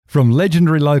From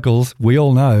legendary locals we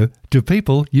all know to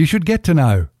people you should get to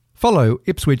know. Follow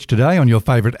Ipswich Today on your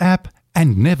favourite app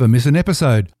and never miss an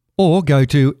episode. Or go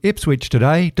to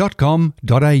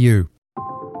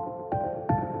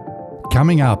ipswichtoday.com.au.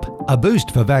 Coming up, a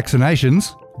boost for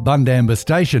vaccinations, Bundamba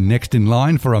Station next in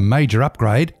line for a major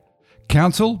upgrade,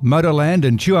 Council, Motorland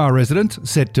and Chuwar residents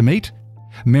set to meet,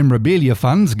 memorabilia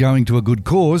funds going to a good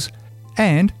cause,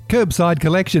 and curbside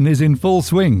collection is in full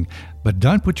swing. But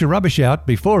don't put your rubbish out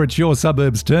before it's your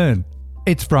suburb's turn.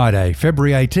 It's Friday,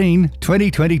 February 18,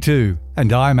 2022,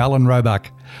 and I'm Alan Roebuck.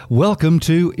 Welcome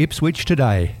to Ipswich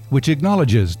Today, which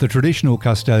acknowledges the traditional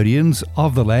custodians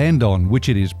of the land on which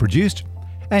it is produced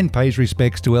and pays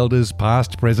respects to elders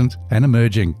past, present and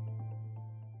emerging.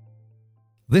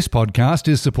 This podcast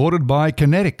is supported by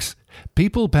Kinetics,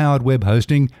 people-powered web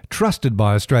hosting trusted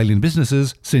by Australian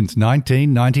businesses since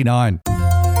 1999.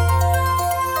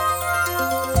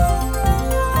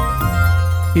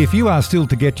 If you are still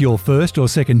to get your first or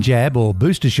second jab or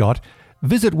booster shot,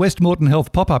 visit Westmoreton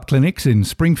Health pop-up clinics in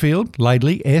Springfield,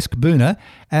 Laidley, Esk, Boonah,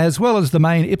 as well as the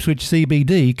main Ipswich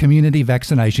CBD community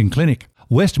vaccination clinic.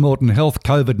 Westmoreton Health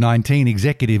COVID-19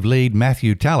 Executive Lead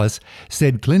Matthew Tallis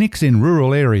said clinics in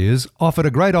rural areas offered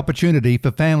a great opportunity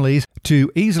for families to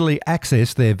easily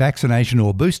access their vaccination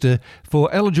or booster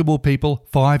for eligible people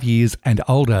 5 years and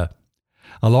older.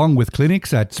 Along with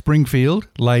clinics at Springfield,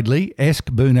 Laidley, Esk,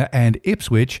 Boonah and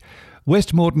Ipswich,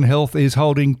 Westmoreton Health is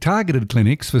holding targeted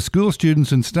clinics for school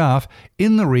students and staff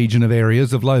in the region of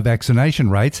areas of low vaccination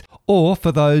rates or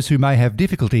for those who may have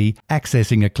difficulty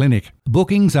accessing a clinic.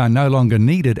 Bookings are no longer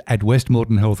needed at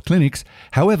Westmoreton Health clinics.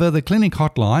 However, the clinic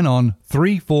hotline on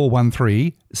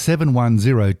 3413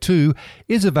 7102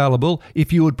 is available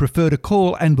if you would prefer to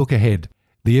call and book ahead.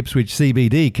 The Ipswich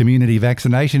CBD Community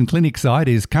Vaccination Clinic site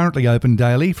is currently open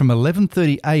daily from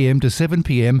 11:30am to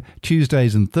 7pm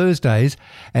Tuesdays and Thursdays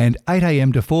and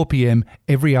 8am to 4pm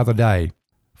every other day.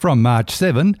 From March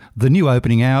 7, the new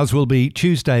opening hours will be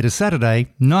Tuesday to Saturday,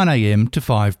 9am to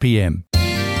 5pm.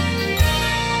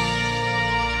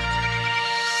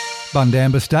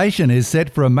 Bundamba Station is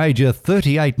set for a major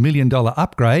 $38 million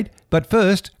upgrade, but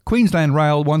first, Queensland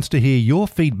Rail wants to hear your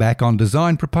feedback on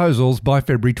design proposals by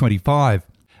February 25.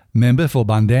 Member for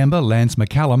Bundamba, Lance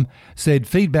McCallum, said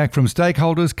feedback from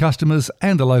stakeholders, customers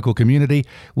and the local community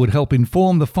would help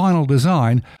inform the final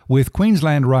design, with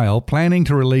Queensland Rail planning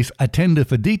to release a tender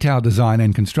for detailed design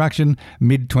and construction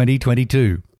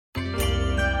mid-2022.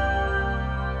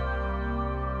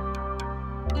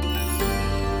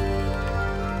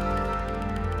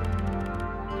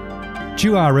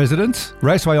 Chuwar residents,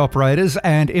 raceway operators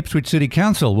and Ipswich City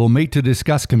Council will meet to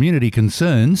discuss community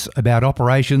concerns about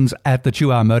operations at the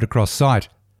Chuwar motocross site.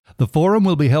 The forum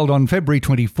will be held on February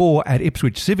 24 at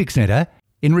Ipswich Civic Centre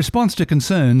in response to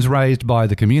concerns raised by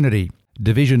the community.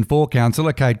 Division 4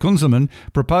 Councillor Kate Kunzelman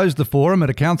proposed the forum at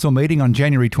a council meeting on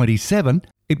January 27.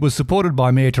 It was supported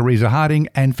by Mayor Teresa Harding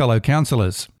and fellow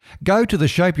councillors. Go to the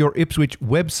Shape Your Ipswich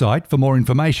website for more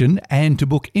information and to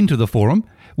book into the forum,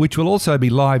 which will also be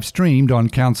live streamed on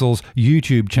Council's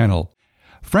YouTube channel.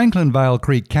 Franklin Vale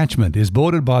Creek catchment is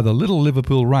bordered by the Little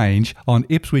Liverpool Range on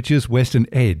Ipswich's western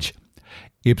edge.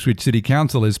 Ipswich City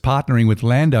Council is partnering with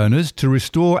landowners to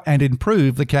restore and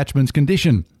improve the catchment's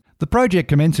condition. The project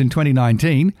commenced in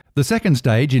 2019. The second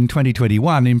stage in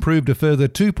 2021 improved a further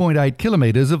 2.8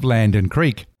 kilometres of land and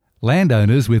creek.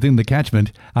 Landowners within the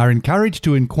catchment are encouraged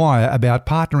to inquire about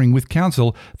partnering with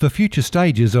Council for future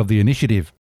stages of the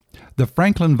initiative. The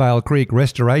Franklin Vale Creek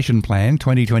Restoration Plan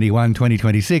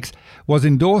 2021-2026 was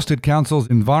endorsed at Council's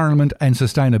Environment and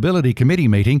Sustainability Committee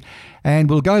meeting and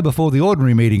will go before the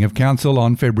ordinary meeting of Council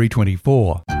on February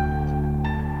 24.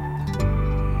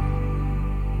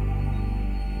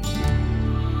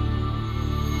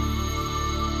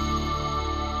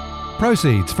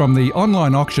 Proceeds from the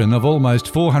online auction of almost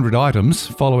 400 items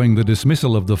following the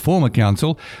dismissal of the former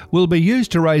council will be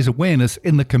used to raise awareness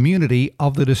in the community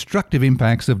of the destructive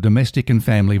impacts of domestic and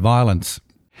family violence.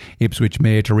 Ipswich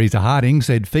Mayor Teresa Harding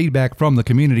said feedback from the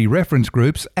community reference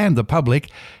groups and the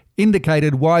public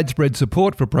indicated widespread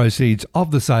support for proceeds of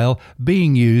the sale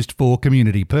being used for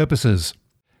community purposes.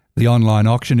 The online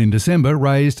auction in December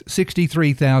raised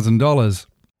 $63,000.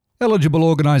 Eligible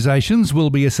organisations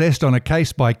will be assessed on a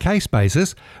case-by-case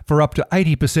basis for up to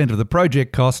 80% of the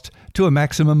project cost to a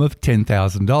maximum of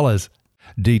 $10,000.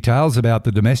 Details about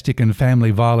the Domestic and Family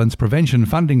Violence Prevention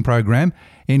Funding Program,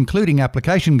 including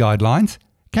application guidelines,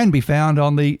 can be found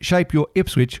on the Shape Your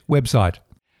Ipswich website.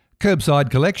 Curbside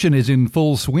collection is in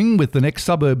full swing, with the next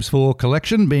suburbs for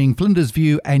collection being Flinders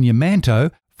View and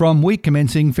Yamanto from week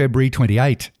commencing February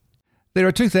 28. There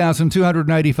are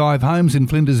 2,285 homes in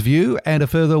Flinders View and a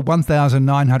further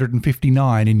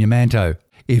 1,959 in Yamanto.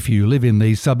 If you live in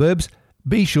these suburbs,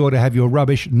 be sure to have your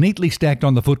rubbish neatly stacked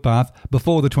on the footpath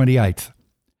before the 28th.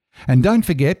 And don't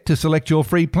forget to select your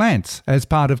free plants as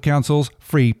part of Council's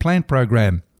Free Plant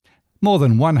Program. More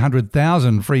than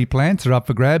 100,000 free plants are up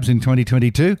for grabs in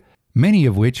 2022, many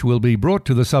of which will be brought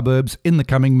to the suburbs in the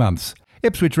coming months.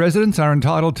 Ipswich residents are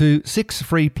entitled to 6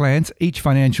 free plants each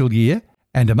financial year,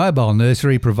 and a mobile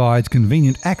nursery provides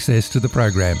convenient access to the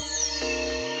program.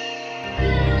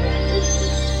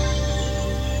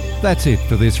 That's it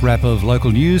for this wrap of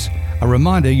local news. A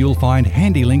reminder you'll find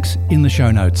handy links in the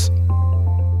show notes.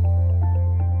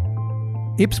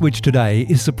 Ipswich Today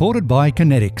is supported by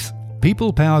Kinetics,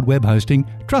 people-powered web hosting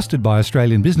trusted by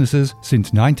Australian businesses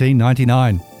since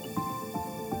 1999.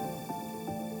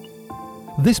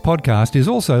 This podcast is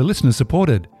also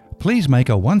listener-supported. Please make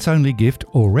a once-only gift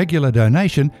or regular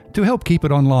donation to help keep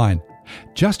it online.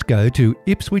 Just go to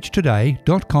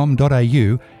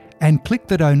ipswichtoday.com.au and click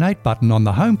the donate button on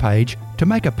the homepage to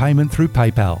make a payment through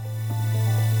PayPal.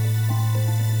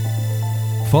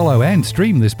 Follow and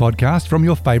stream this podcast from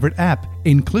your favourite app,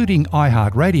 including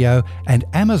iHeartRadio and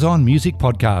Amazon Music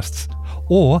Podcasts,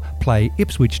 or play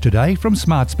Ipswich Today from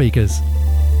smart speakers.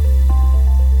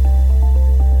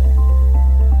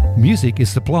 Music is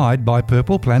supplied by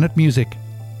Purple Planet Music.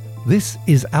 This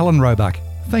is Alan Roebuck.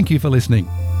 Thank you for listening.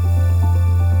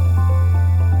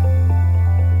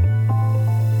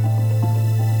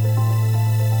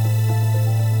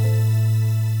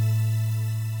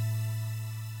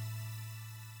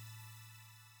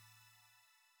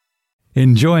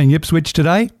 Enjoying Ipswich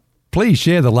Today? Please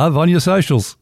share the love on your socials.